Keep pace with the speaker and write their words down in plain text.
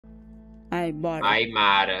Aí, bora. Aí,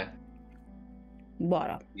 Mara.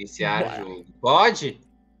 Bora. Iniciar Bora. o jogo. Pode?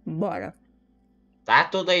 Bora. Tá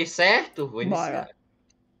tudo aí certo? Vou iniciar. Bora.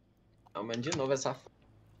 Aumenta de novo essa...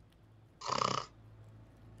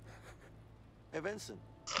 Hey, Vincent,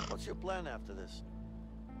 what's your plan after this?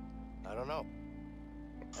 I don't know.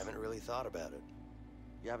 Haven't really thought about it.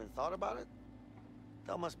 You haven't thought about it?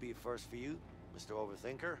 That must be a first for you, Mr.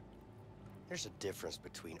 Overthinker. There's a difference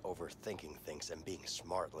between overthinking things and being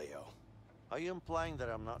smart, Leo. Are you implying that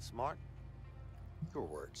I'm not smart? Your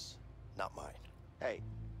words, not mine. Hey,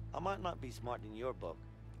 I might not be smart in your book,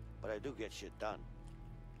 but I do get shit done.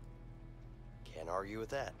 Can't argue with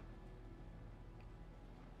that.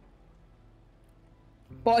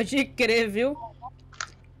 Pode crer, viu?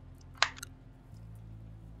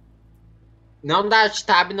 Não dá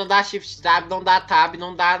tab, não dá shift tab, não dá tab,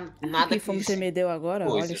 não dá nada Que fome você me deu agora?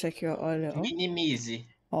 coisa. Olha isso aqui, ó. Olha, ó. Minimize.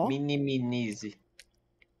 Ó. Minimize.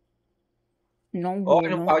 Não vou,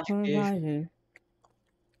 Olha não um pau de vou queijo. fazer.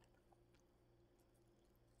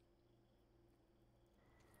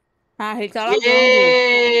 Ah, ele tá lavando.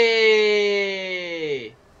 Êêêê!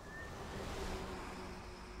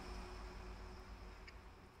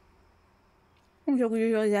 Um jogo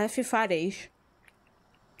de José Fares.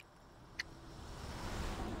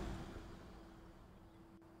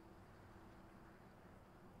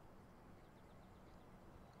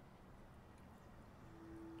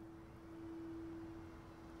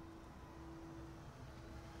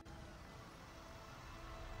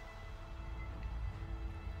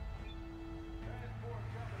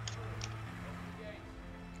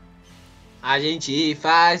 A gente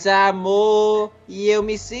faz amor e eu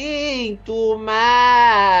me sinto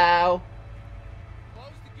mal.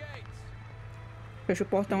 Fecha o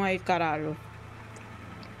portão aí, caralho.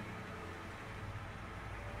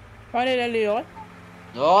 Olha ele ali, ó.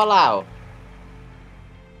 Olha lá, ó.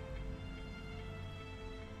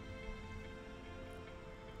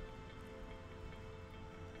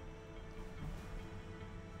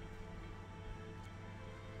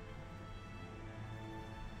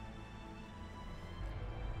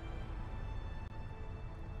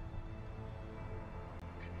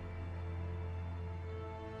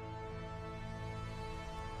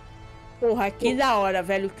 Porra, que da hora,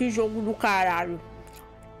 velho. Que jogo do caralho.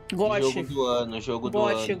 Goste. Jogo do ano, jogo do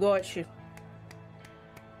Goste, ano. goste.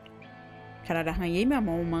 Caralho, arranhei minha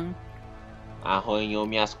mão, mano. Arranhou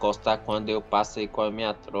minhas costas quando eu passei com a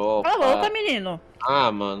minha tropa. Tá louca, menino.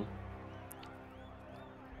 Ah, mano.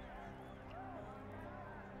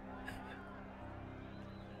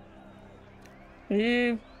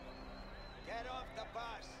 E...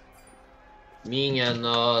 Minha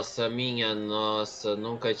nossa,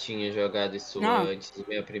 nunca tinha jogado isso antes,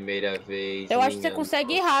 minha primeira vez. Eu acho que você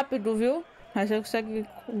consegue ir rápido, viu? Mas você consegue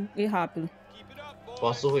ir rápido.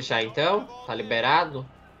 Posso rushar então? Tá liberado?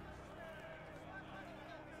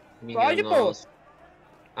 Pode, nossa. Pô.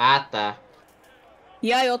 Ah, tá.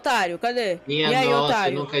 E aí, otário, cadê? Minha e aí, nossa,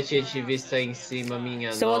 otário? eu nunca tinha te visto aí em cima,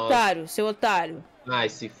 minha seu nossa. Otário, seu otário. Ai,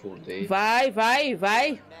 se fuda aí. Vai.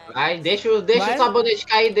 Vai, deixa o sabonete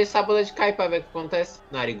cair, deixa o sabonete cair pra ver o que acontece.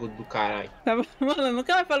 Narigudo do caralho. Mano,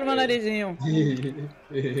 nunca mais falo meu narizinho.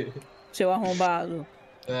 Seu arrombado.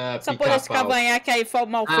 Só por esse cavanhaque aí, foi o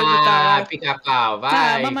mal feio do caralho. Pica-pau,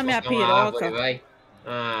 vai. Mama minha piroca. Árvore, vai.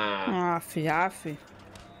 Aff.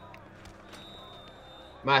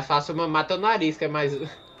 Mais fácil mamar teu nariz, que é mais...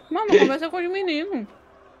 Mano, conversa com os meninos.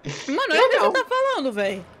 Mano, olha o que você tá falando,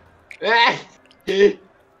 velho.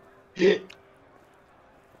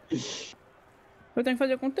 Eu tenho que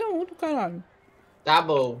fazer conteúdo, caralho. Tá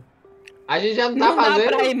bom. A gente já não tá fazendo.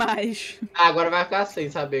 Não dá pra ir mais. Agora vai ficar sem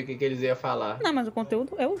saber o que eles iam falar. Não, mas o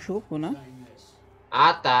conteúdo é o jogo, né?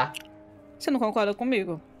 Ah, tá. Você não concorda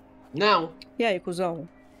comigo? Não. E aí, cuzão?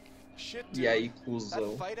 E aí,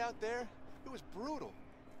 cuzão?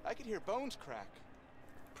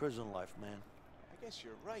 Prison life, man.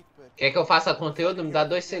 Quer que eu faça conteúdo? Me dá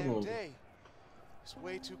 2 segundos.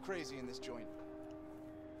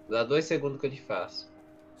 Dá 2 segundos que eu te faço.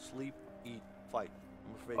 Sleep, eat, fight.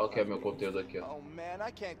 Olha que é meu conteúdo aqui, ó. Oh man,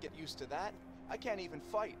 I can't get used to that. I can't even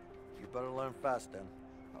fight. You better learn fast then.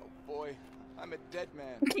 Oh boy, I'm a dead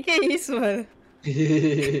man. O que é isso, velho?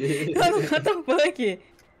 What the fuck?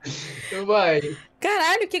 Vai.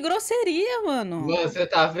 Caralho, que grosseria, mano. Mano, você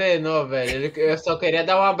tá vendo, ó, velho? Eu só queria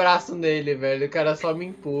dar um abraço nele, velho. O cara só me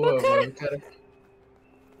empurra, mano. O cara...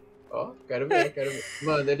 Ó, quero ver.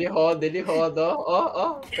 Mano, ele roda,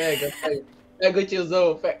 ó. Pega. Pega o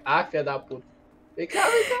tiozão. Ah, filha da puta. Vem cá.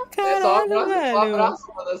 Caralho,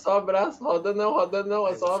 É só abraço. Roda não,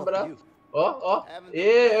 é só abraço. Ó.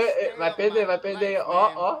 Vai perder.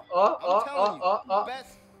 Ó.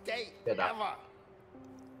 date Pedal. ever.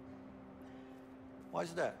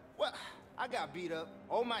 Why's that? Well, I got beat up,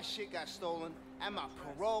 all my shit got stolen, and my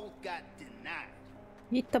parole got denied.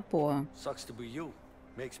 Eita porra. Sucks to be you.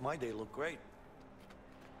 Makes my day look great.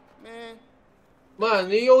 Man.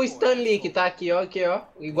 Mano, e o Stanley que tá aqui, ó,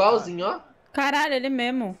 igualzinho, ó. Caralho, ele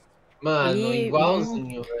mesmo. Mano, E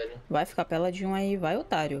igualzinho, velho. vai ficar peladinho aí, vai,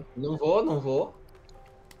 otário. Não vou.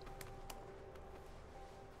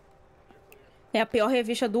 É a pior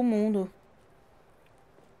revista do mundo.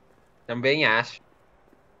 Também acho.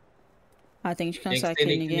 Ah, tem que Tem que descansar ser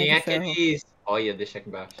aqui, que ninguém nem é de ferro. aqueles... Olha, deixa aqui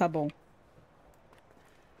embaixo. Tá bom.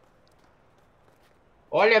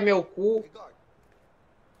 Olha meu cu.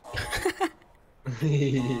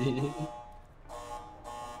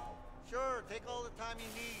 Sure, take all the time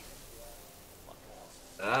you need.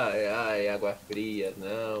 Ai, água fria.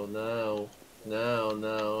 Não.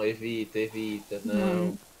 Evita.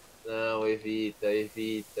 Não,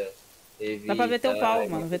 evita. Dá pra ver teu pau,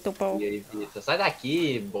 mano. Vê teu pau. Evita. Sai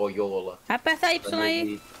daqui, boiola. Aperta Y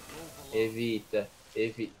aí. Evita.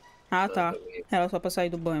 Ah, tá. Era só pra sair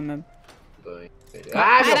do banho mesmo.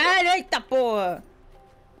 Caralho! Eita porra!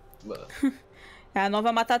 Mano. É a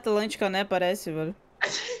nova Mata Atlântica, né? Parece, velho.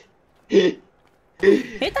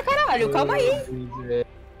 Eita caralho, calma aí.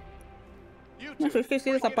 Nossa, eu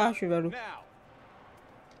esqueci dessa parte, velho.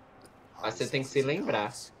 Mas você tem que se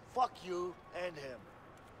lembrar. Fuck you and him.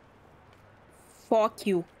 Fuck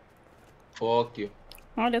you. Fuck you.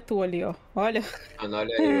 Olha tu ali, ó. Olha. Mano,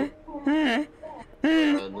 olha eu.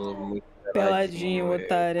 Mano, muito Peladinho,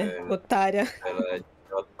 otária. Otária. Peladinho,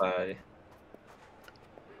 otária.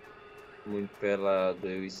 Muito pelado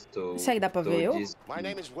eu estou. Isso aí dá pra ver eu? My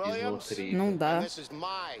name is Williams. Não dá. And this is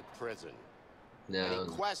my prison. Any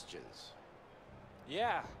questions?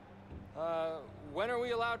 Yeah. When are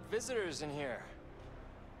we allowed visitors in here?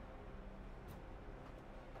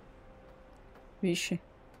 Vixe.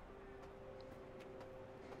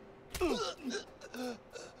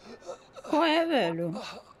 Qual é, velho?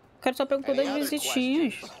 O cara só perguntou das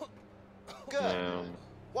visitinhas. Good.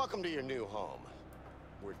 Welcome to your new home.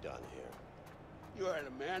 We're done here. You heard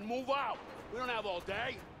him, man. Move out. We don't have all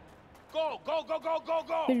day. Go.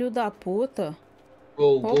 Filho da puta.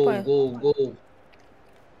 Go.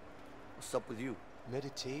 What's up with you?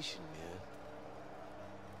 Meditation, man.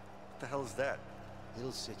 What the hell is that?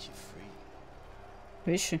 It'll set you free.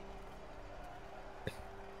 Vixe.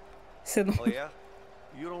 Você não... Oh yeah?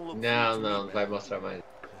 You don't look Não vai mostrar mais.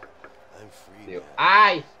 I'm free. Deu. Man.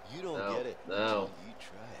 Ai! You don't Não, get it. não. until You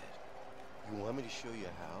try it. You want me to show you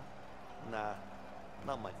how? Nah,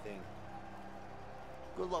 not my thing.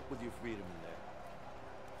 Good luck with your freedom in there.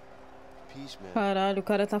 Peace, man. Caralho, o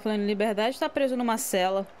cara tá falando em liberdade e tá preso numa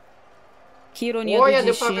cela. Que ironia Olha, do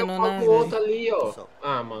deu pra ver destino, o né, do outro velho? ali, ó.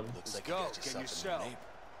 Ah, mano. Looks Let's like you go. got Can you yourself sell? a neighbor.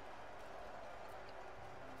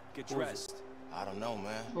 Get dressed. I don't know,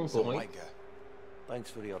 man. Não Some vou, hein? white guy.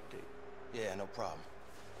 Thanks for the update. Yeah, no problem.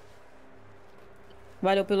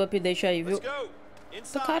 Valeu pelo update aí, viu? Let's go. Do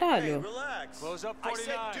Inside. caralho. Relax. Close up I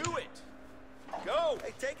said 49. do it. Go.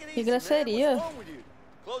 Hey, take it Que easy, graceria. man. What's wrong with you?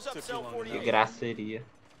 Close up Took cell you long Que 48. graceria.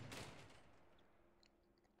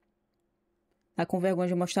 Tá com vergonha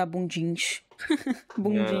de mostrar bundins.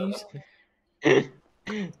 Bundins.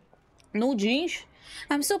 No jeans.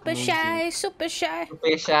 I'm super shy, super shy.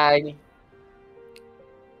 Super shine.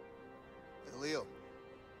 Hey, Leo,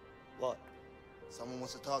 What? someone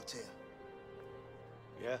wants to talk to you.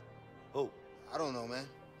 Yeah? Who? I don't know, man.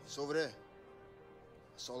 It's over there.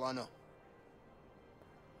 That's all I know.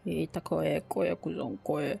 Eita, qual é, cuzão,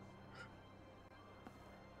 qual é?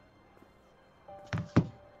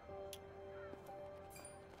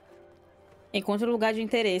 Encontre lugar de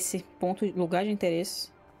interesse. Ponto, lugar de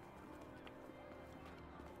interesse.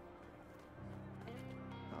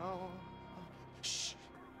 Shh.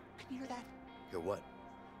 Can you hear that? Hear what?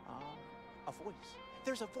 A voice.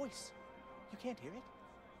 There's a voice. You can't hear it?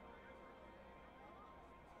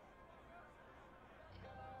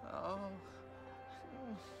 Oh.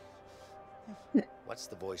 What's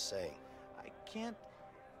the voice saying? I can't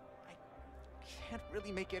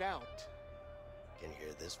really make it out. Can you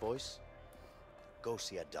hear this voice? Go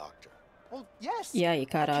see a doctor. Well, yes. E aí, I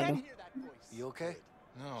caralho? can hear that voice. You okay?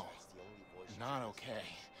 No, It's the only voice you not can okay.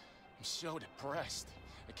 I'm so depressed.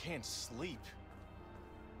 I can't sleep.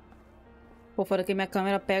 Pô, fora que minha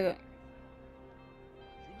câmera pega.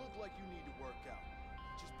 You look like you need to work out.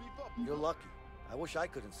 Just beef up. You're lucky. I wish I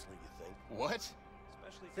couldn't sleep, you think? What?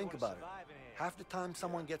 Especially if Think you wanna about it. survive in here. Half the time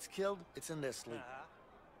someone gets killed, it's in their sleep.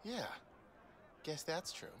 Yeah. Guess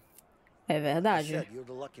that's true. É I verdade. said you're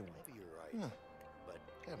the lucky one. Maybe you're right. Hmm. But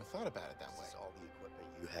I haven't thought about it that this way. is all the equipment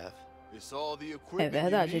you have. É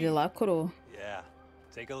verdade, ele lacrou. Yeah.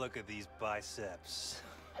 Take a look at these biceps.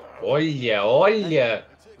 Olha, olha!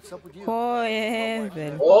 Qual é,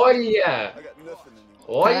 velho? Olha!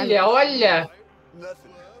 Olha, olha!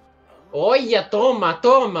 Olha, toma,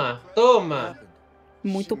 toma, toma!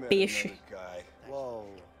 Muito peixe. Whoa,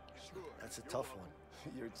 that's a tough one.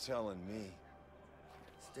 You're telling me.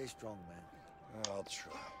 Stay strong, man. I'll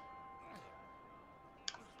try.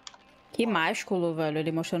 Que másculo, velho.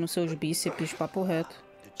 Ele mostrando seus bíceps, papo reto.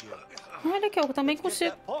 Olha aqui, eu também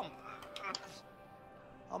consigo.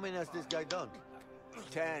 How many has this guy done?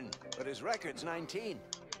 10, but his record's 19.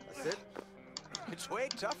 That's it? It's way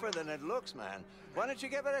tougher than it looks, man. Why don't you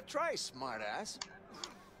give it a try, smartass?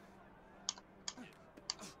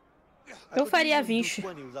 Eu faria 20.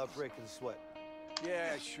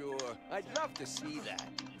 Yeah, sure. I'd love to see that.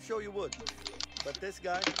 I'm sure you would. But this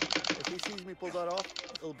guy, if he sees me pull that off,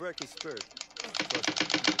 he'll break his spirit.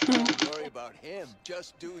 Don't worry about him.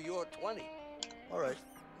 Just do your 20. All right.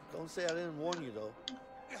 Don't say I didn't warn you, though.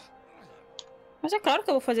 Mas é claro que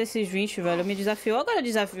eu vou fazer esses 20, velho. Me desafiou, agora eu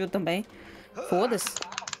desafio também. Foda-se.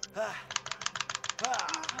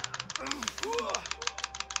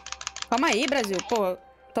 Calma aí, Brasil. Pô,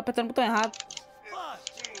 tô apertando o botão errado.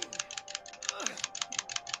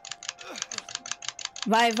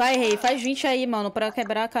 Vai, vai, rei. Faz 20 aí, mano, pra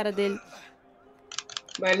quebrar a cara dele.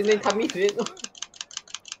 Mas ele nem tá me vendo.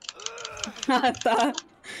 Ah, tá.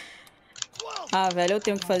 Ah, velho, eu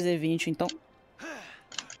tenho que fazer 20, então.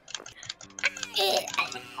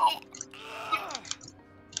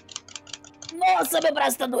 Nossa, meu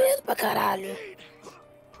braço tá doendo pra caralho.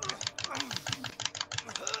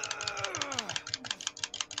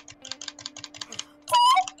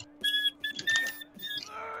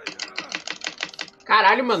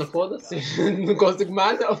 Caralho, mano, foda-se. Não consigo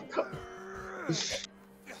mais, não.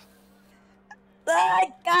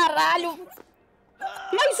 Ai, caralho.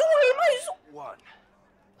 Mais um aí, mais um.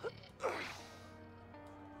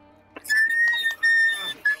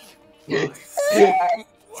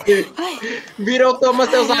 Virou toma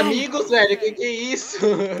seus amigos, velho? Que é isso?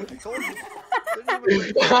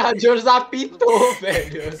 A George apitou,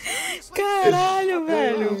 velho. Caralho,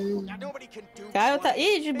 velho. Cara, tá...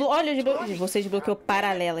 Ih, olha, você desbloqueou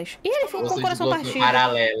paralelas. Ih, ele ficou com o coração partido.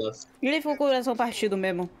 Paralelas. Ele ficou com o coração partido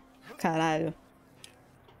mesmo. Caralho.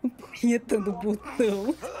 Punhetando o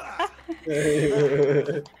botão.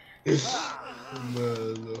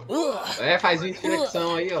 Mano. É, faz 20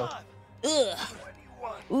 flexão aí, ó.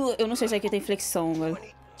 Eu não sei se aqui tem flexão, velho.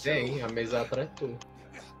 Tem, a mesa atrás é tu.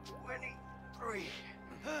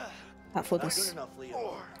 Ah, foda-se.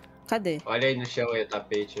 Cadê? Olha aí no chão aí o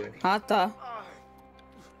tapete. Ah, tá.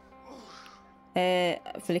 É...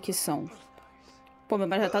 flexão. Pô, meu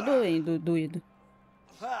braço já tá doído.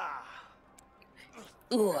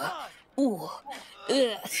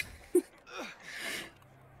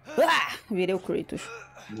 Virei o Kratos.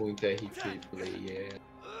 Muito RP player.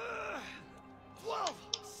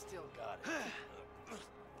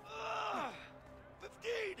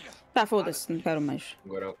 Tá, foda-se, não quero mais.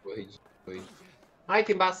 Agora eu corri. Ai,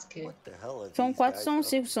 tem basquete. São 4, são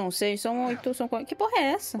 5, são 6, são 8, são 4. Que porra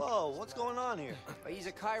é essa?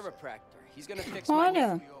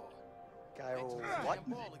 Olha.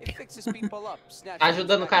 Tá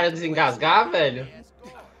ajudando o cara a desengasgar, velho?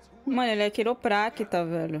 Mano, ele é quiropracta,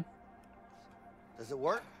 velho. Does it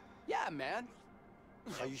work? Yeah, man.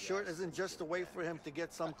 Are you sure it isn't just a way for him to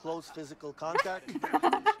get some close physical contact?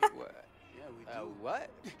 What?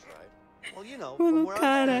 Well, you know, from where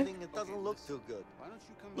I'm standing, it doesn't look too good.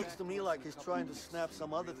 Looks to me like he's trying to snap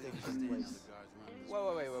some other things in place.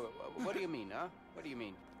 Wait. What do you mean, huh? What do you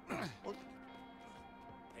mean? Well,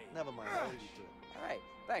 never mind. I'll leave you to it. All right,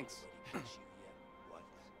 thanks.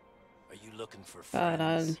 Are you looking for Caralho.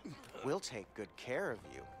 friends? We'll take good care of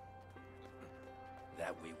you.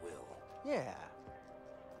 That we will. Yeah.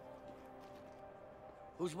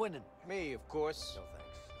 Who's winning? Me, of course. No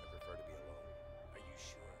thanks. I prefer to be alone. Are you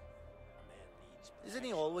sure? A man needs Isn't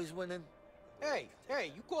he always winning? Hey,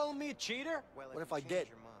 you calling me a cheater? What if I did?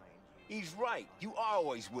 He's right. You are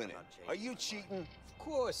always winning. Are you cheating? Of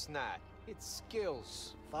course not. It's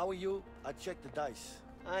skills. If I were you, I'd check the dice.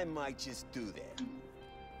 I might just do that.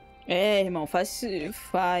 É, irmão, faz.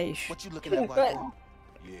 What you looking at, Michael?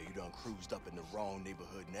 Yeah, you done cruised up in the wrong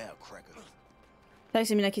neighborhood now, cracker. Tá,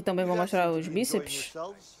 esse menino aqui também vai mostrar os bíceps.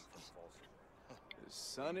 The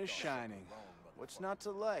sun is shining. What's not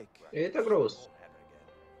to like? Eita, grosso.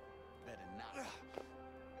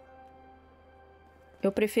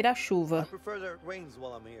 Eu prefiro a chuva. I prefer that it rains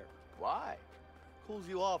while I'm here. Why? Cools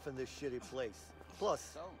you off in this shitty place.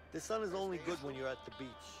 Plus, the sun is only good when you're at the beach.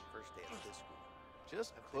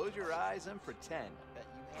 Just close your eyes and pretend.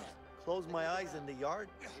 Close my eyes in the yard?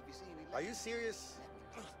 Are you serious?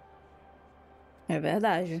 É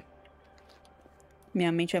verdade.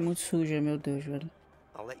 Minha mente é muito suja, meu Deus, velho.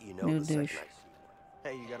 I'll let you know Meu the second Deus. I see one.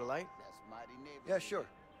 Hey, you got a light? Yeah, sure.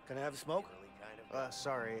 Can I have a smoke?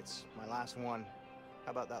 Sorry, it's my last one.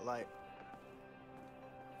 How about that light?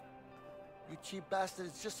 You cheap bastard,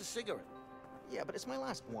 it's just a cigarette. Yeah, but it's my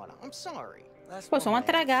last one. I'm sorry. Pô, só uma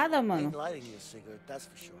tragada, Ain't mano. lighting you a cigarette, that's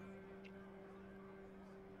for sure.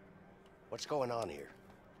 What's going on here?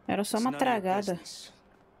 Era só uma tragada.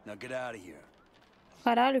 Now get out of here.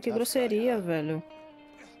 Caralho, que grosseria, velho.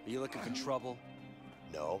 Are you looking for trouble?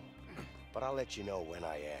 No, but I'll let you know when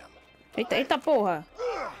I am. Eita, eita porra.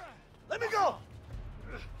 Let me go.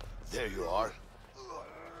 There you are.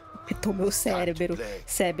 Apertou meu cérebro.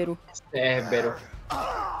 Cérebro. Cérebro.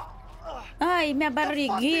 Ai, minha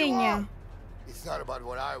barriguinha. It's not about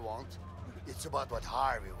what I want. It's about what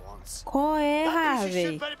Harvey wants. Qual é,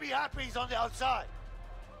 Harvey? better be happy he's on the outside.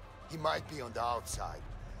 He might be on the outside,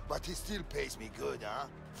 but he still pays me good, huh?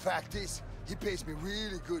 Fact is, he pays me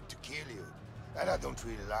really good to kill you. And I don't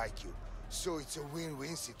really like you. So it's a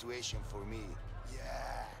win-win situation for me.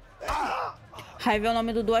 Yeah. Harvey é o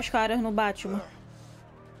nome do Duas Caras no Batman.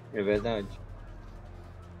 É verdade.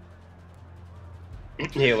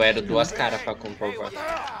 Eu era Duas Caras pra comprovar.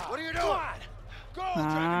 What are you doing?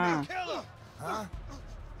 Ah. Huh?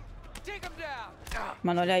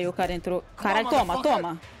 Mano, olha aí, o cara entrou. Caralho, toma,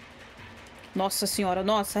 toma. Nossa senhora,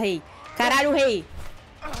 nossa, rei. Caralho, rei.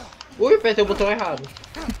 Ui, apertei o botão errado.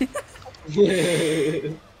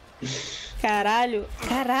 Caralho,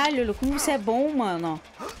 caralho, como você é bom, mano.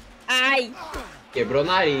 Ai. Quebrou o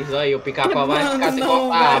nariz, olha aí, o pica-pau vai ficar sem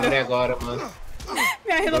cortar, abre agora, mano.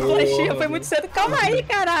 Minha rinoplastia foi muito cedo. Calma aí,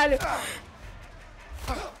 caralho.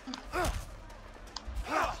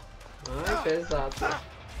 Ai, pesado.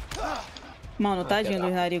 Mano, tadinho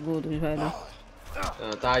dos narigudos, velho.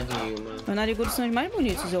 Ah, tadinho, mano. Os narigudos são os mais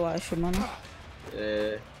bonitos, eu acho, mano.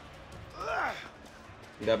 É.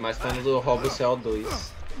 Ainda mais quando rouba o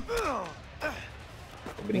CO2.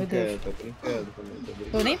 Tô brincando, tô brincando.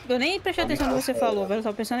 Eu nem prestei atenção no que você falou, velho. Eu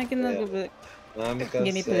tava pensando aqui no Não me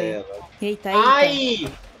gameplay. cancela. Eita, eita.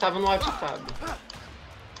 Ai! Tava no alt tab.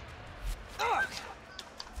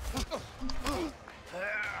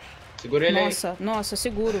 Segura ele aí. Nossa,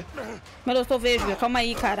 seguro. Meu Deus, tô vesgo. Calma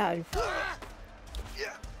aí, caralho.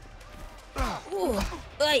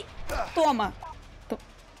 Ai, toma.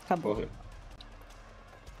 Acabou. Morreu.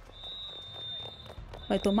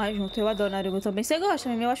 Vai tomar junto. Eu adoro narigudo também. Você gosta,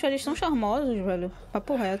 mesmo? Eu acho eles tão charmosos, velho.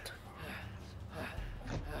 Papo reto.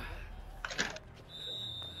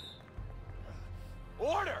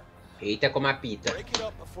 Eita, como a pita.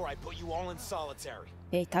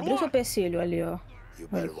 Eita, abriu seu empecilho ali, ó.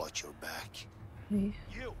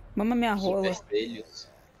 Mama minha rola.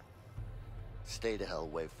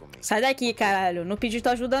 Sai daqui, caralho. Não pedi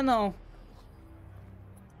tua ajuda, não.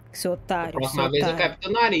 Seu otário. Próxima vez eu quebro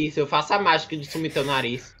teu nariz. Eu faço a mágica de sumir teu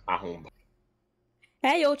nariz. Arromba.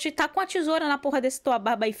 É, eu te taco com a tesoura na porra desse tua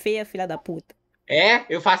barba aí feia, filha da puta. É,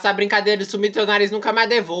 eu faço a brincadeira de sumir teu nariz e nunca mais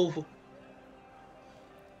devolvo.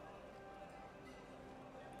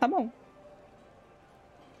 Tá bom.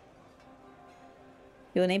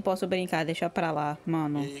 Eu nem posso brincar, deixa pra lá,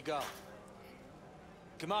 mano.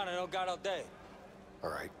 Come on, I don't got all day.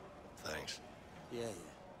 All right, thanks. Yeah.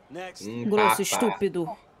 Next. Grosso,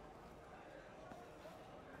 estúpido.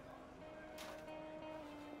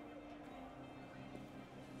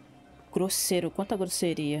 Grosseiro, quanta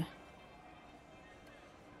grosseria.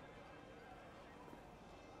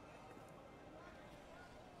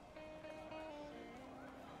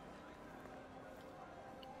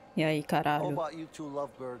 E aí, caralho? How about you two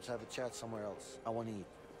lovebirds have a chat somewhere else? I want to eat.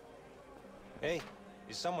 Hey,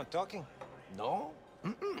 is someone talking? No?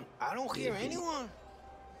 I don't hear anyone.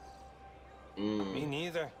 Me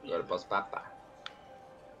neither. Agora eu posso papar.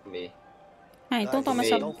 Comer. Ah, então toma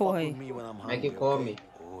essa porra aí. Como é que come?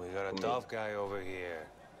 Oh, we got a tough guy over here.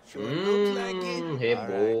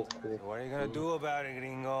 Reboco. What are you gonna do about it,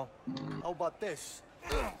 gringo? How about this?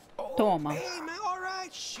 Toma. Hey, man, all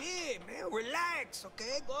right, shit, man, relax,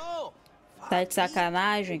 okay? Go. Tá de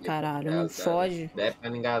sacanagem, caralho. Não foge. Bebe pra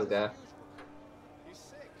não engasgar.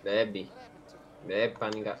 Bebe. Bebe pra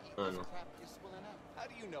não engasgar. Ah, não.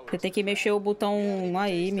 Você tem que mexer o botão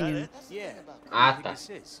aí, menino. Ah, tá.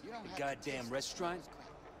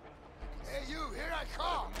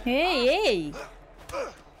 Ei, ei!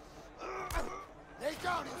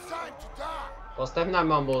 Posso terminar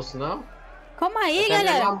meu almoço, não? Calma aí,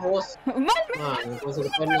 galera. Mano, não consigo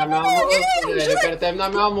terminar meu almoço, velho. Eu quero terminar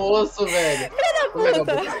meu almoço, velho. Filha da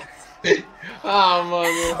puta. Ah, mano.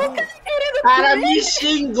 O cara me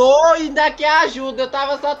xingou e ainda quer ajuda. Eu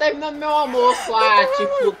tava só terminando meu almoço. Ah, te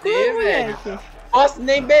fuder, velho. Nossa,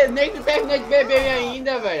 nem terminei de beber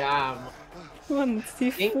ainda, velho. Ah, mano. Mano,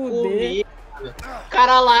 se Nem fuder. comi, mano.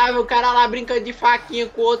 O cara lá brincando de faquinha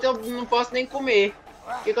com o outro, eu não posso nem comer.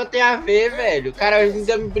 O que eu tenho a ver, velho? O cara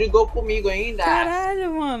ainda me brigou comigo ainda.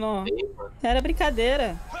 Caralho, mano. Era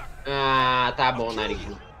brincadeira. Ah, tá bom,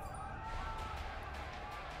 nariguinho.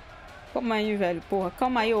 Calma aí, velho. Porra,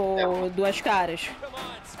 calma aí, ô duas caras.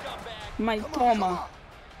 Mas toma.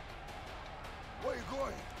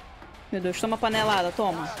 Meu Deus, toma panelada,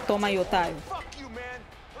 toma. Toma aí, otário.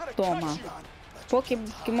 Toma. Pô, que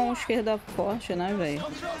mão esquerda forte, né, velho?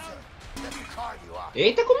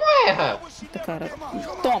 Eita, como erra? Eita, cara.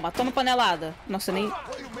 Toma panelada. Nossa,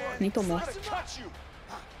 nem tomou.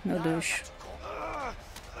 Meu Deus.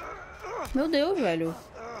 Meu Deus, velho.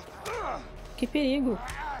 Que perigo.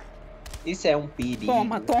 Isso é um perigo.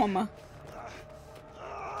 Toma.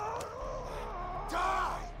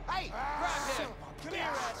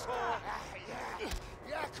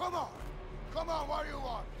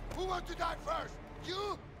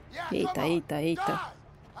 Eita.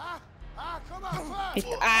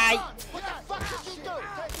 Ai!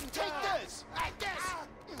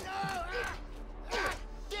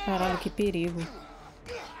 Caralho, que perigo.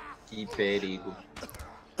 Que perigo.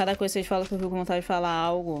 Cada coisa que vocês falam que eu fico com vontade de falar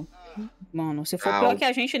algo. Mano, se for pior que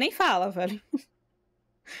a gente, nem fala, velho.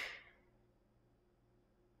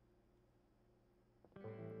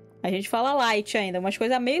 A gente fala light ainda, umas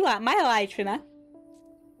coisas meio mais light, né?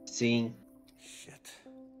 Sim. Shit.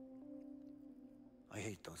 I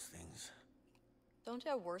hate those things. Don't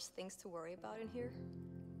you have worse things to worry about in here?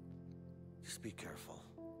 Just be careful.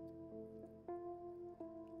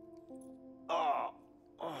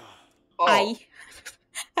 Ai.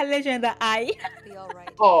 A legenda ai.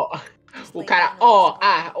 O cara,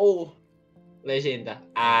 legenda,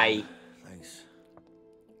 ai. Thanks.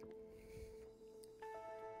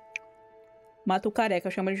 Mata o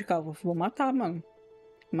careca, chama ele de calvo. Vou matar, mano.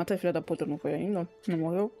 Mata a filha da puta, não foi ainda? Não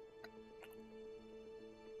morreu?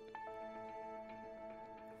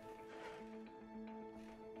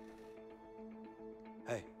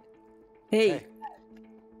 Hey.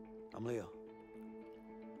 I'm Leo.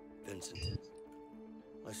 Vincent.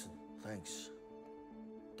 Listen, thanks.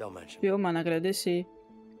 Don't mention. Viu, mano? Agradeci.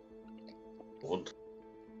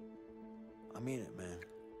 I mean it, man.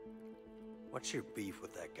 What's your beef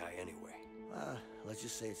with that guy anyway? Let's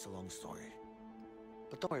just say it's a long story.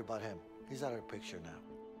 But don't worry about him. He's out of the picture now.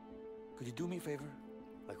 Could you do me a favor?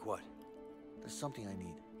 Like what? There's something I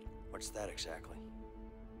need. What's that exactly?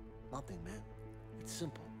 Nothing, man. It's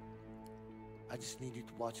simple. I just need you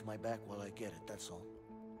to watch my back while I get it, that's all.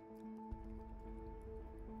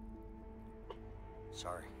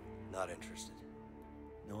 Sorry, not interested.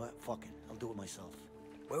 You know what? Fuck it. I'll do it myself.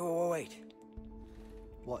 Wait.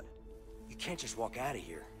 What? You can't just walk out of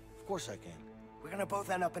here. Of course I can. We're gonna both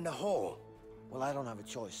end up in the hole. Well, I don't have a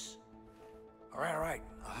choice. All right.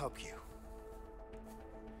 I'll help you.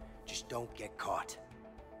 Just don't get caught.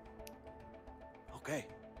 Okay.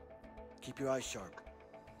 Keep your eyes sharp.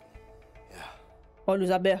 Yeah.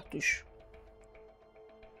 Olhos abertos.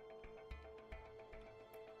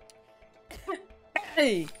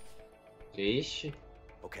 Ei. Vixe.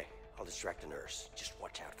 Okay, I'll distract the nurse. Just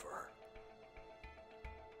watch out for her.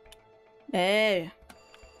 É.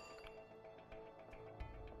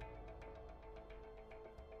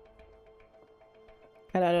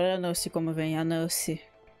 Caralho, olha a Nurse como vem, a Nurse.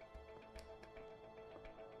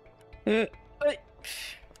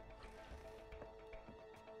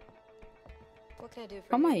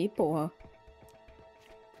 Calma aí, porra.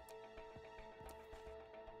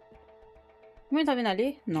 Como tá vindo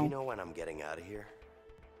ali? Não. Do you know when I'm getting out of here?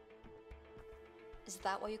 Is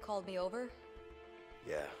that why you called me over?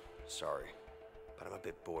 Yeah, sorry. But I'm a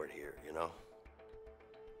bit bored here, you know?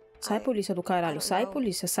 Sai, polícia do caralho. Sai,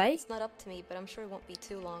 polícia. Sai. It's not up to me, but I'm sure it won't be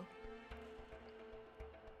too long.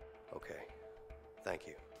 Okay. Thank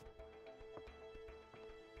you.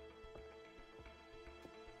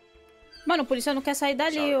 Mano, o polícia não quer sair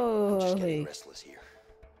dali, ô rei.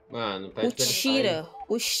 Mano,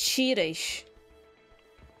 Os tiras.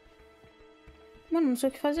 Mano, não sei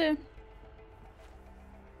o que fazer.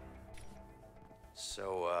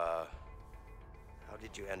 So, how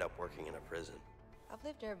did you end up working in a prison? I've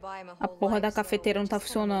lived nearby my A whole porra life, da cafeteira não tá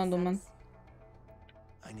funcionando, mano.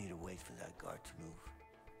 I need to wait for that guard to move.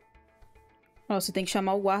 Ó, você tem que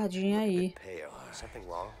chamar o guardinha aí. Something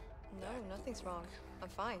wrong? No, nothing's wrong. I'm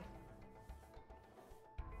fine.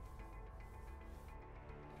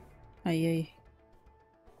 Aí.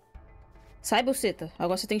 Sai, buceta.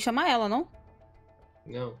 Agora você tem que chamar ela, não?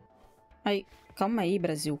 Não. Aí, calma aí,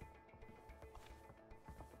 Brasil.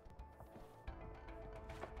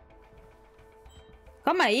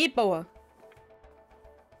 Calma aí, porra.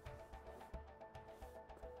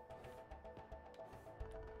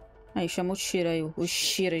 Aí, chama o Tira aí, os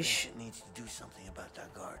Tiras.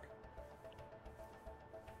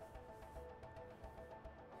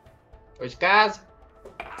 Foi de casa.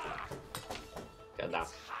 Cadê?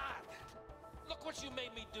 Look what you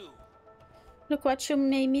made me do. Look what you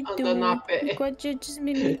made me do. Andando a pé. Look what you just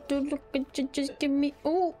made me do. Look what you just give me.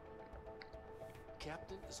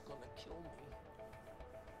 Captain is gonna kill me.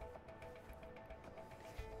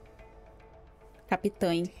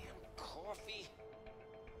 Capitã, hein?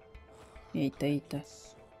 Eita, eita.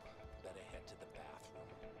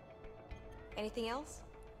 Anything else?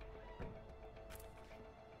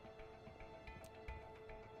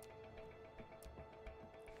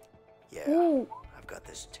 Yeah, I've got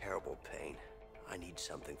this terrible pain. I need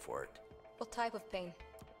something for it. What type of pain?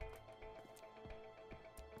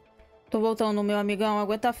 Tô voltando, meu amigão.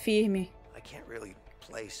 Aguenta firme. I can't really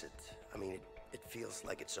place it. I mean, it feels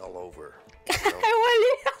like it's all over. Eu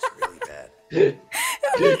olhei. It's really bad.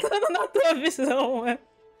 Eu tô na tua visão, mano.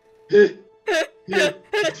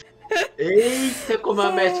 Eita, como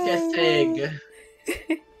a médica é cega.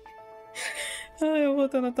 Ai, eu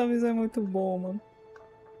voltando na tua visão é muito bom, mano.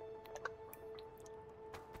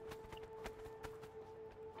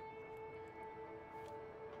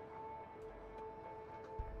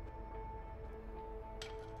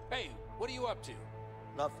 Hey, what are you up to?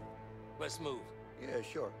 Nothing. Let's move. Yeah,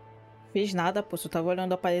 sure. Fiz nada, pô. Só tava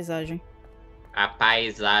olhando a paisagem. A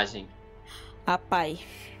paisagem. A pai.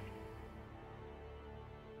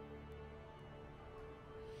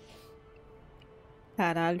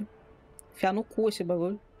 Caralho. Enfiar no cu esse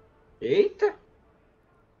bagulho. Eita.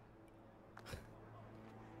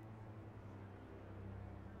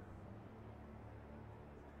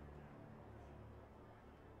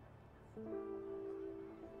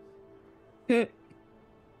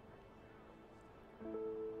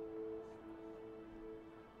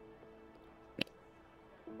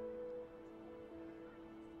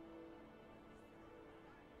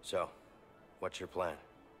 So, what's your plan?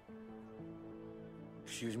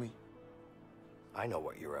 Excuse me? I know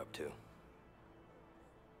what you're up to.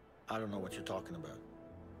 I don't know what you're talking about.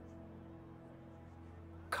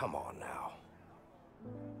 Come on now.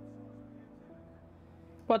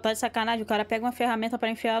 Pô, tá de sacanagem. O cara pega uma ferramenta pra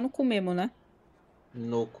enfiar no cu mesmo, né?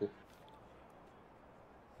 No cu.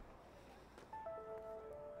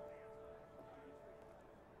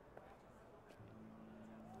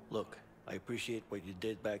 Look, I appreciate what you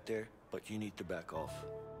did back there, but you need to back off.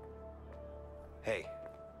 Hey,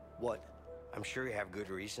 What? I'm sure you have good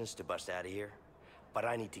reasons to bust out of here, but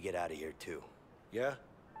I need to get out of here too. Yeah?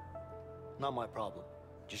 Not my problem.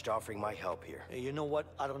 Just offering my help here. Hey, you know what?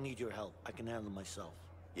 I don't need your help. I can handle myself.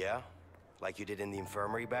 Yeah? Like you did in the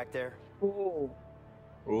infirmary back there? Ooh.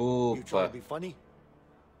 You trying to be funny?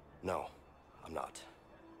 No, I'm not.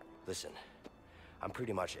 Listen, I'm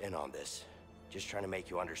pretty much in on this. Just trying to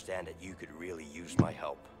make you understand that you could really use my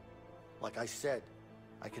help. Like I said,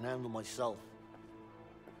 I can handle myself.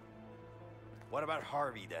 What about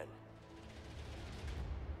Harvey then?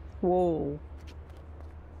 Uou.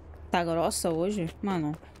 Tá grossa hoje?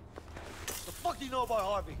 Mano. The fuck do you know about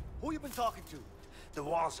Harvey? Who you been talking to? The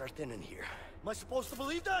walls are thin in here. Am I supposed to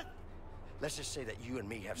believe that? Let's just say that you and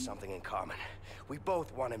me have something in common. We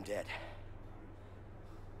both want him dead.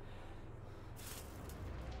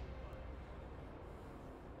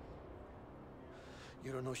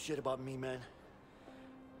 You don't know shit about me, man.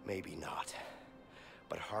 Maybe not.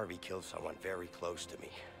 But Harvey killed someone very close to me.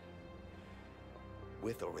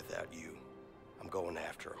 With or without you, I'm going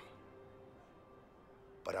after him.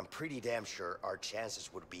 But I'm pretty damn sure our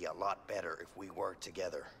chances would be a lot better if we worked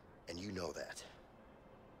together. And you know that.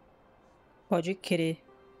 Pode crer.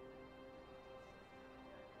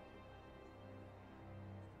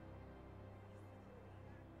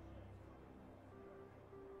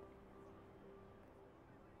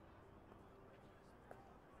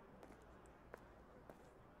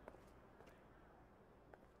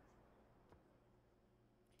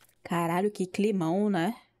 Caralho, que climão,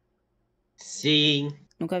 né? Sim.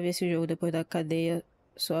 Nunca vi esse jogo depois da cadeia.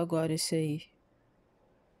 Só agora esse aí.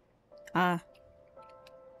 Ah.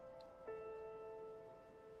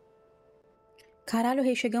 Caralho,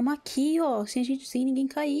 Rei, chegamos aqui, ó. Sem ninguém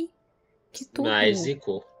cair. Que tudo. Mas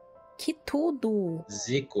zicou. Que tudo.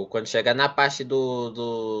 Zicou. Quando chegar na parte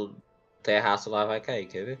do terraço lá, vai cair,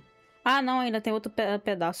 quer ver? Ah, não, ainda tem outro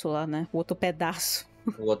pedaço lá, né? O outro pedaço.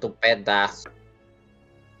 O outro pedaço.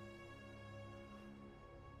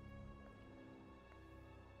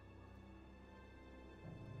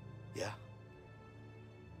 Yeah?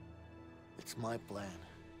 It's my plan,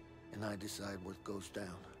 and I decide what goes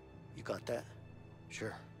down. You got that?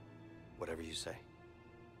 Sure. Whatever you say.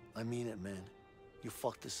 I mean it, man. You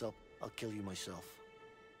fuck this up, I'll kill you myself.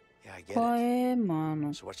 Yeah, I get Qual it. é,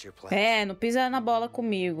 mano? So what's your plan? É, não pisa na bola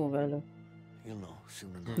comigo, velho. You'll know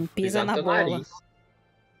soon enough. Não pisa na bola.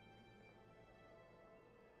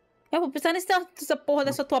 Eu vou pisar nessa porra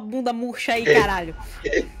dessa tua bunda murcha aí, caralho.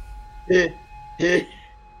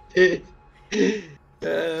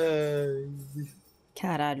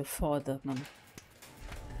 Caralho, foda, mano.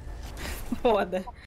 Foda.